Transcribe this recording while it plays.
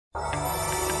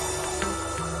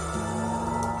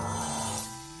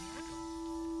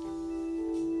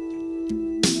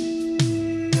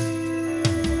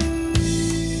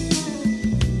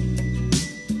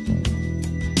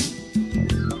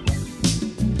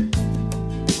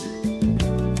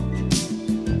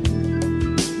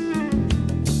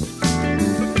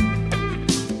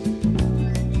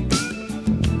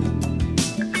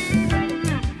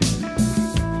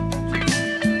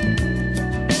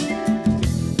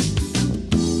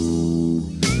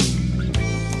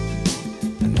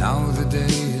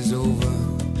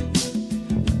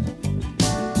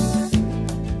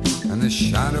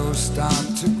shadows start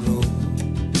to grow.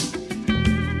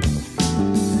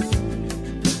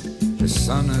 The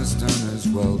sun has done as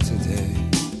well today.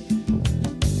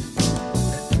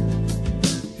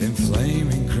 In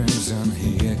flaming crimson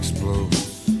he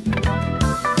explodes,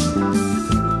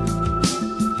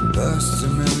 bursts a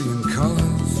million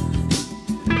colors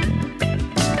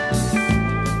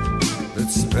that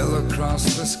spill across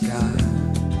the sky.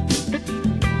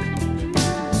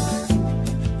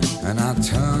 And I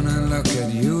turn and look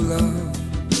at you, love.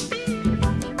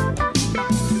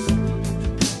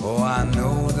 Oh, I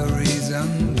know the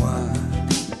reason why.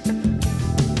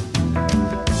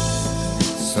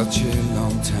 Such a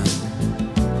long time,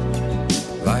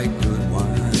 like good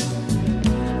wine,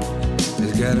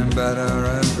 is getting better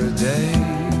every day.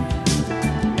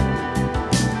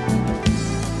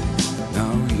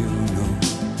 Now you know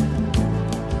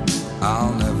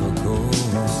I'll never go,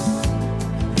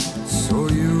 so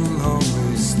you'll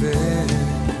always stay.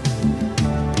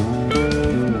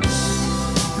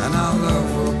 And our love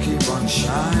will keep on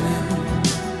shining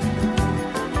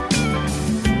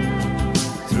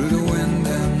through the wind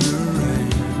and the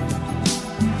rain.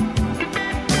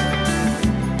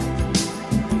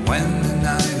 When the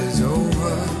night is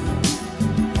over,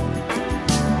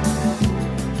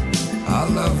 our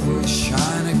love will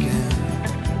shine again.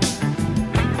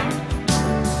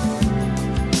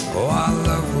 Oh, our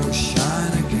love will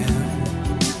shine again.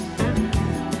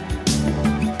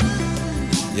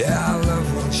 Yeah, our love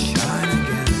will shine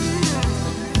again.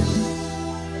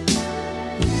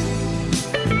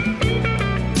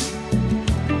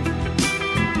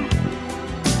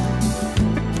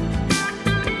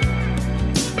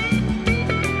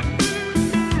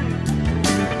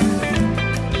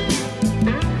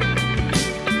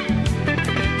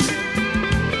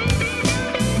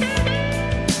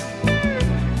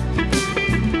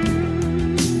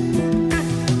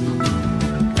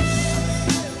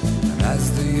 As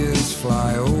the years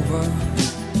fly over,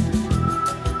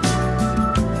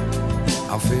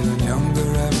 I'm feeling younger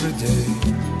every day.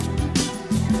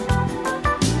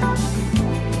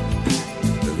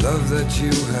 The love that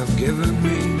you have given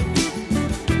me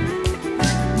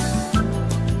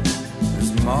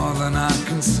is more than I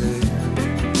can say.